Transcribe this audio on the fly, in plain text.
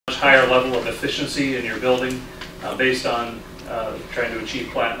higher level of efficiency in your building based on trying to achieve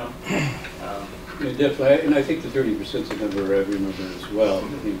platinum. Yeah, definitely, and I think the 30% is a number I remember as well. I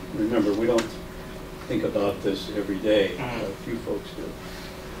mean, remember, we don't think about this every day. A few folks do.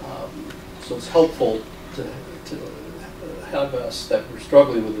 So it's helpful to have us that we're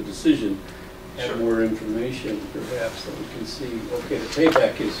struggling with a decision have more information, perhaps, that we can see, okay, the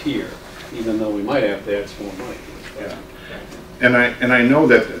payback is here, even though we might have to add some more money. Yeah. And I know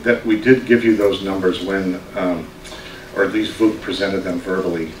that we did give you those numbers when, or at least Vuk presented them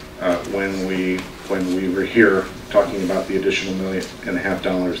verbally when we were here talking about the additional $1.5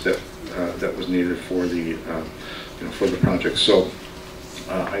 million that was needed for the for the project. So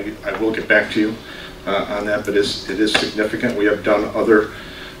I will get back to you on that, but it is significant. We have done other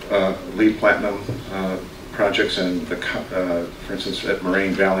LEED Platinum projects, and for instance at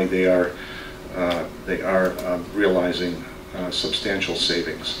Moraine Valley they are realizing substantial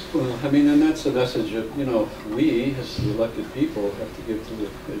savings. Well, I mean, and that's the message of, we as the elected people have to give to the,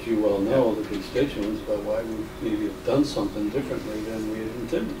 as you well know, the constituents about why we maybe have done something differently than we had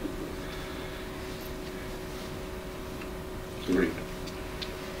intended to do. Agreed.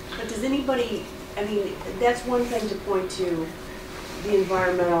 But does anybody, I mean, that's one thing to point to the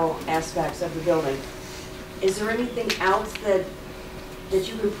environmental aspects of the building. Is there anything else that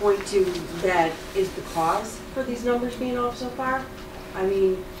you can point to that is the cause for these numbers being off so far? I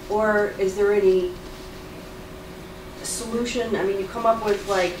mean, or is there any solution? I mean, you come up with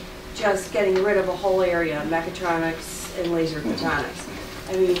like just getting rid of a whole area, mechatronics and laser photonics.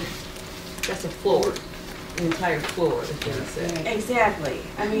 I mean, that's a floor, an entire floor, if you say. Exactly.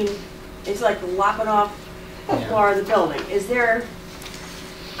 I mean, it's like lopping off the floor of the building. Is there?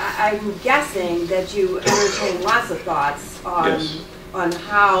 I'm guessing that you entertain lots of thoughts on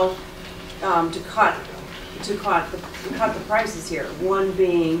how to cut the prices here. One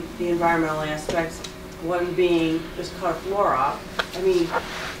being the environmental aspects, one being just cut a floor off. I mean,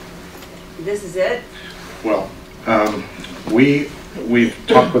 this is it? Well, we've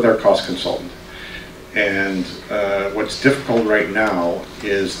talked with our cost consultant, and what's difficult right now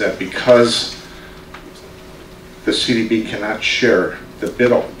is that because the CDB cannot share the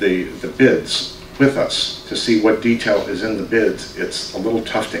bids with us to see what detail is in the bids, it's a little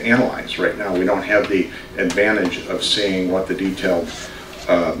tough to analyze right now. We don't have the advantage of seeing what the detailed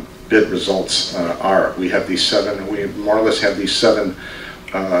bid results are. We have these we more or less have these seven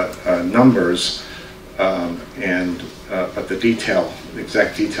numbers, but the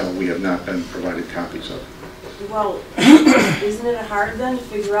exact detail, we have not been provided copies of. Well, isn't it hard then to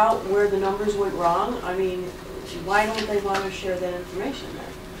figure out where the numbers went wrong? I mean, why don't they want to share that information then?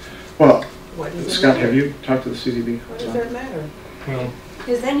 Well, Scott, have you talked to the CDB? What does that matter? Well,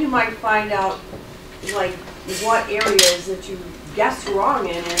 because then you might find out like what areas that you guessed wrong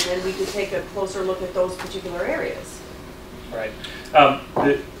in, and then we could take a closer look at those particular areas. right.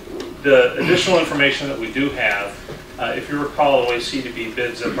 The additional information that we do have, if you recall the way CDB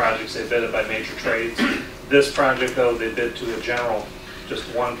bids their projects, they bid it by major trades. This project, though, they bid to a general, just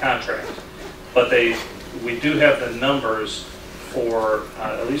one contract. But we do have the numbers for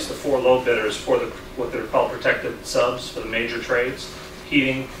at least the 4 low bidders for what they're called protected subs for the major trades: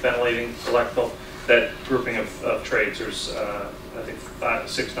 heating, ventilating, electrical, that grouping of trades. There's I think 5,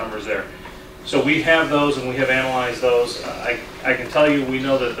 6 numbers there. So we have those, and we have analyzed those. I can tell you, we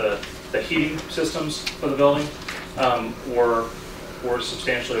know that the heating systems for the building were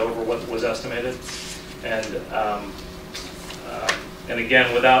substantially over what was estimated, and again,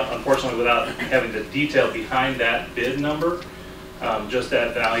 unfortunately, without having the detail behind that bid number, just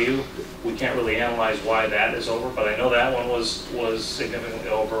that value, we can't really analyze why that is over. But I know that one was significantly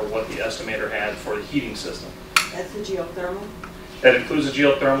over what the estimator had for the heating system. That's the geothermal? That includes the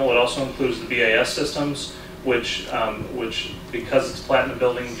geothermal. It also includes the BAS systems, which because it's a platinum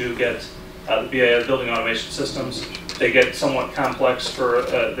building, do get the BAS building automation systems. They get somewhat complex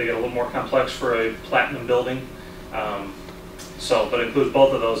they get a little more complex for a platinum building. But it includes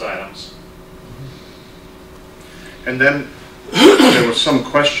both of those items. And then there was some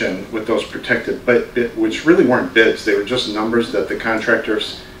question with those protected, which really weren't bids. They were just numbers that the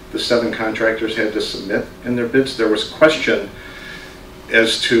 7 contractors had to submit in their bids. There was question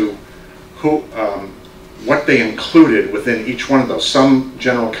as to what they included within each one of those. Some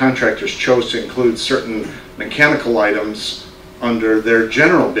general contractors chose to include certain mechanical items under their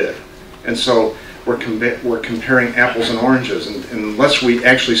general bid, and so we're comparing apples and oranges, and unless we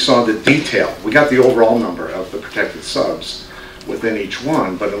actually saw the detail, we got the overall number of the protected subs within each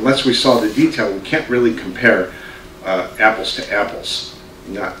one, but unless we saw the detail, we can't really compare apples to apples.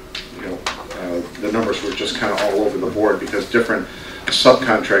 The numbers were just kind of all over the board because different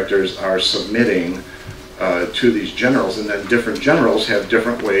subcontractors are submitting to these generals, and then different generals have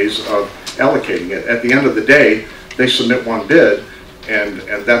different ways of allocating it. At the end of the day, they submit one bid, and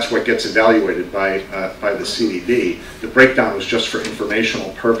that's what gets evaluated by the CDB. The breakdown was just for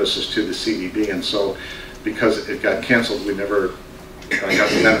informational purposes to the CDB, and so because it got canceled, we never got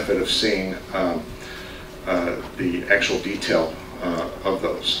the benefit of seeing the actual detail of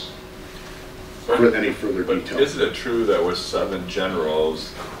those. For any further detail. But isn't it true that with 7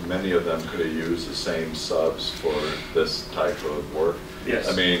 generals, many of them could have used the same subs for this type of work?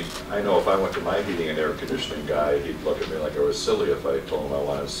 Yes. I mean, I know if I went to my heating and air conditioning guy, he'd look at me like I was silly if I told him I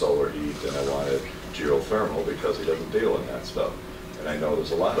wanted solar heat and I wanted geothermal, because he doesn't deal in that stuff. And I know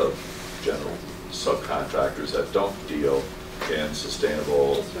there's a lot of general subcontractors that don't deal in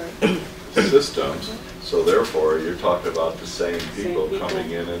sustainable systems. So therefore, you're talking about the same people coming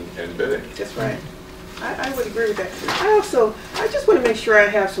in and bidding. That's right. I would agree with that. I just want to make sure I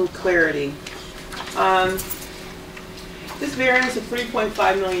have some clarity. This variance of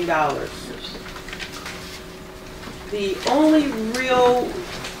 $3.5 million. The only real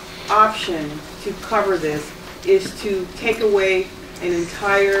option to cover this is to take away an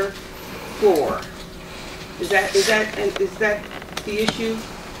entire floor. Is that the issue?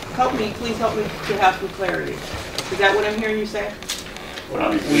 Help me, please help me to have some clarity. Is that what I'm hearing you say?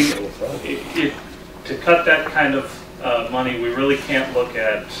 To cut that kind of money, we really can't look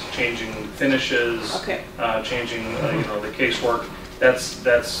at changing finishes, Okay. changing the casework. That's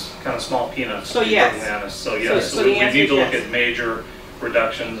kind of small peanuts. So to be yes. perfectly honest. So yes, so we the answer need to is look yes. at major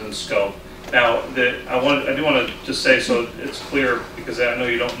reductions in scope. Now, I do want to just say, so it's clear, because I know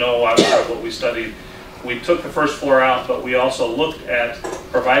you don't know obviously what we studied. We took the first floor out, but we also looked at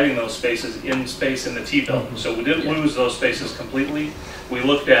providing those spaces in the T building. So we didn't lose those spaces completely. We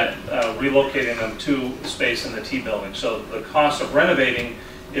looked at relocating them to space in the T building. So the cost of renovating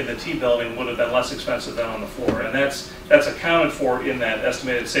in the T building would have been less expensive than on the floor. And that's accounted for in that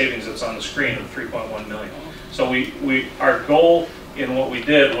estimated savings that's on the screen of $3.1 million. So our goal in what we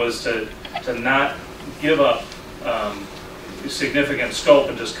did was to not give up significant scope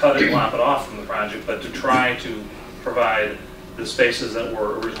and just cut it and lop it off from the project, but to try to provide the spaces that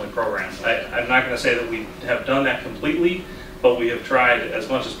were originally programmed. I'm not going to say that we have done that completely, but we have tried as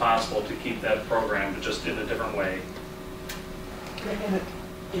much as possible to keep that programmed, just in a different way. Yeah,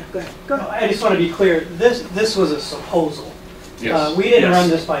 go ahead. Go ahead. I just want to be clear, this was a proposal. Yes. We didn't Yes. run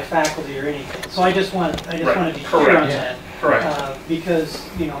this by faculty or anything, so I just want to be Correct. clear on that. Correct. Because,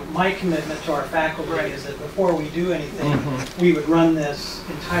 my commitment to our faculty is that before we do anything, we would run this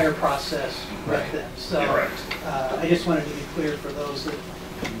entire process with them. So Correct. I just wanted to be clear for those that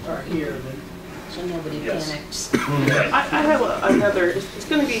are here. So nobody Yes. panics. I have another, it's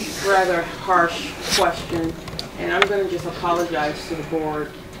going to be a rather harsh question, and I'm going to just apologize to the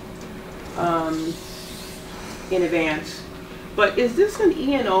board in advance. But is this an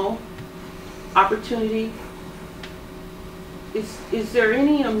E&O opportunity? Is there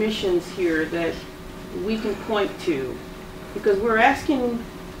any omissions here that we can point to? Because we're asking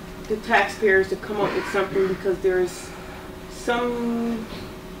the taxpayers to come up with something because there's some,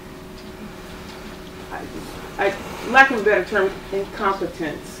 lack of a better term,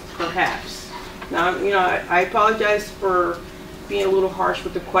 incompetence, perhaps. Now, I apologize for being a little harsh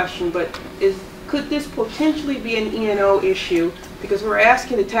with the question, but could this potentially be an E&O issue? Because we're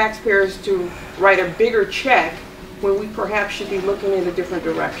asking the taxpayers to write a bigger check when we perhaps should be looking in a different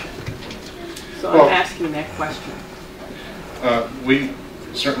direction. So Well, I'm asking that question. We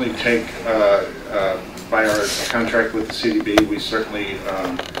certainly take, by our contract with the CDB, we certainly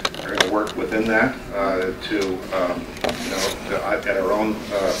are going to work within that to, at our own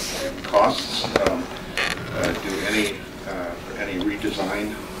costs, do any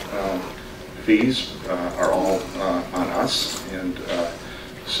redesign fees are all on us, and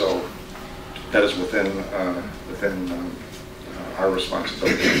so that is within our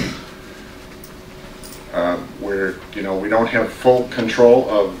responsibility. We don't have full control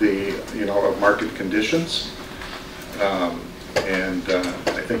of the of market conditions, and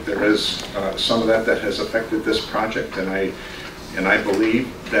I think there is some of that has affected this project, and I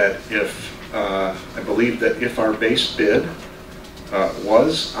believe that if our base bid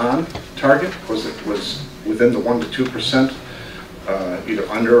was on target, was within the 1 to 2%, either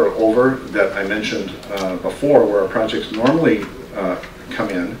under or over that I mentioned before, where our projects normally come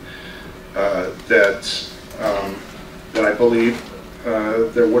in, that I believe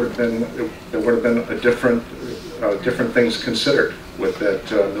there would have been a different things considered with that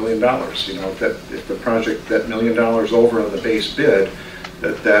 $1 million. That if the project that $1 million over on the base bid,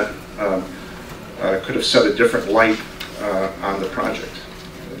 that could have set a different light on the project.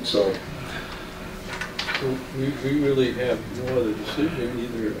 And so, We really have no other decision,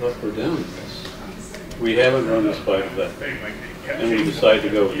 either up or down in this. We haven't run this by the vet, and we decide to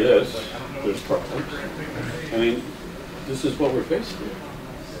go with this, there's problems. I mean, this is what we're faced with.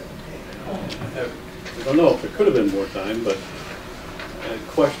 I don't know if there could have been more time, but I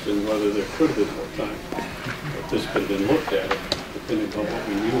question whether there could have been more time. If this could have been looked at, depending on what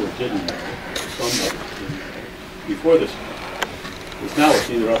we knew or didn't know, somewhat before this. Because now it's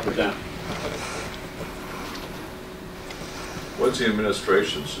either up or down. What does the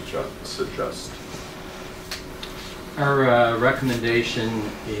administration suggest? Our recommendation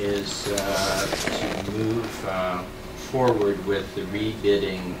is to move forward with the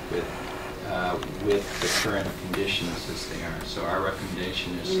rebidding with the current conditions as they are. So our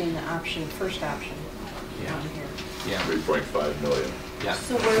recommendation is... You mean the option, first option Yeah. on here? Yeah. 3.5 million. Yeah.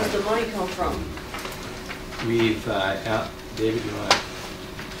 So where does the money come from? We've, David, you want to...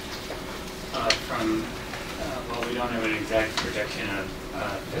 Well, we don't have an exact projection of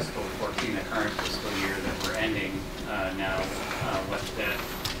fiscal 14, the current fiscal year that we're ending now, what that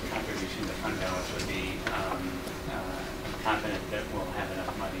contribution to fund balance would be. I'm confident that we'll have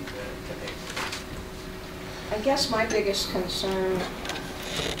enough money to pay for it. I guess my biggest concern,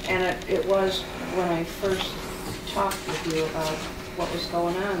 and it was when I first talked with you about what was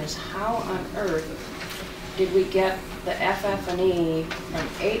going on, is how on earth did we get the FF&E from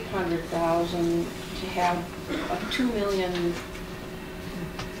 $800,000 to have a $2 million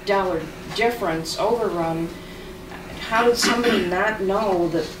difference overrun? How did somebody not know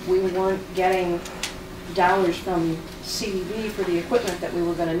that we weren't getting dollars from CDB for the equipment that we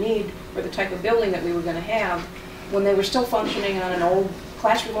were going to need for the type of building that we were going to have when they were still functioning on an old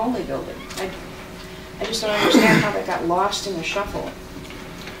classroom-only building? I just don't understand how that got lost in the shuffle.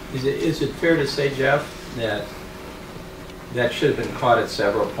 Is it fair to say, Jeff, that that should have been caught at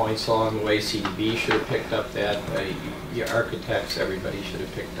several points along the way? CDB should have picked up that, your architects, everybody should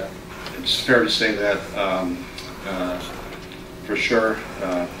have picked up. it's fair to say that for sure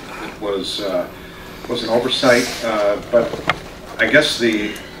it was an oversight, but I guess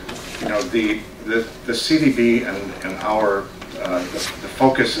the CDB and our the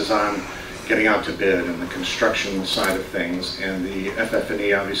focus is on getting out to bid and the construction side of things, and the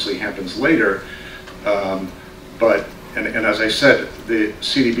FF&E obviously happens later. But as I said, the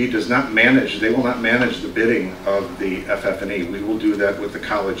CDB does not manage, they will not manage the bidding of the FF&E. We will do that with the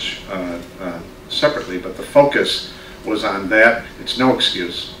college separately, but the focus was on that. It's no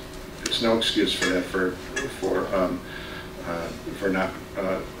excuse. It's no excuse for that, for not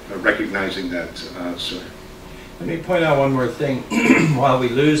recognizing that, sir. Let me point out one more thing. While we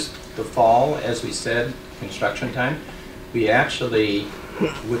lose the fall, as we said, construction time, we actually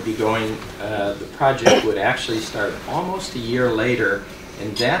would be going, the project would actually start almost a year later,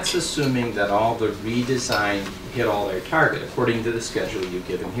 and that's assuming that all the redesign hit all their target, according to the schedule you've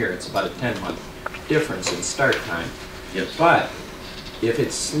given here. It's about a 10-month difference in start time. Yes. But if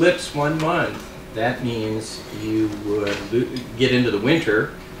it slips 1 month, that means you would get into the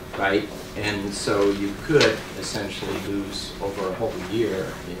winter, right? And so you could essentially lose over a whole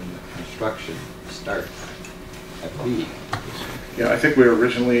year in construction start time, I believe. Yeah, I think we were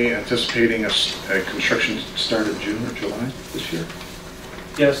originally anticipating a construction start of June or July this year.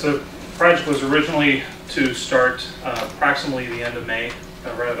 Yes, the project was originally to start approximately the end of May,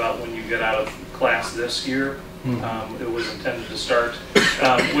 right about when you get out of class this year. It was intended to start.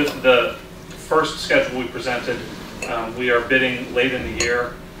 With the first schedule we presented, we are bidding late in the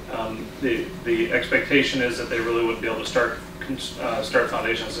year. The expectation is that they really wouldn't be able to start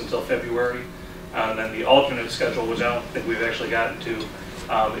foundations until February. And then the alternate schedule, which I don't think we've actually gotten to,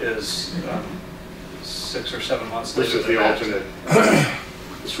 is 6 or 7 months later. This is the alternate.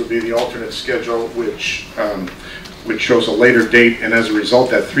 This would be the alternate schedule, which shows a later date, and as a result,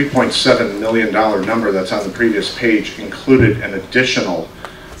 that $3.7 million number that's on the previous page included an additional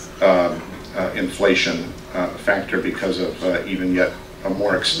inflation factor because of even yet a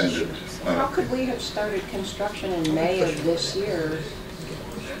more extended. How could we have started construction in May of this year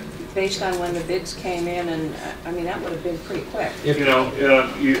based on when the bids came in? And I mean, that would have been pretty quick. You know,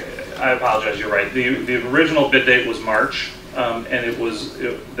 I apologize, you're right. The original bid date was March, and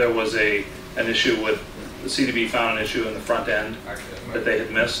there was an issue with, the CDB found an issue in the front end that they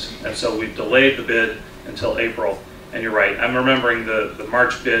had missed, and so we delayed the bid until April. And you're right, I'm remembering the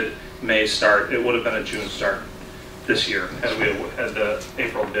March bid, May start. It would have been a June start this year had the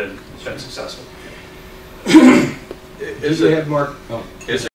April bid been successful. Is it have more? Oh. Is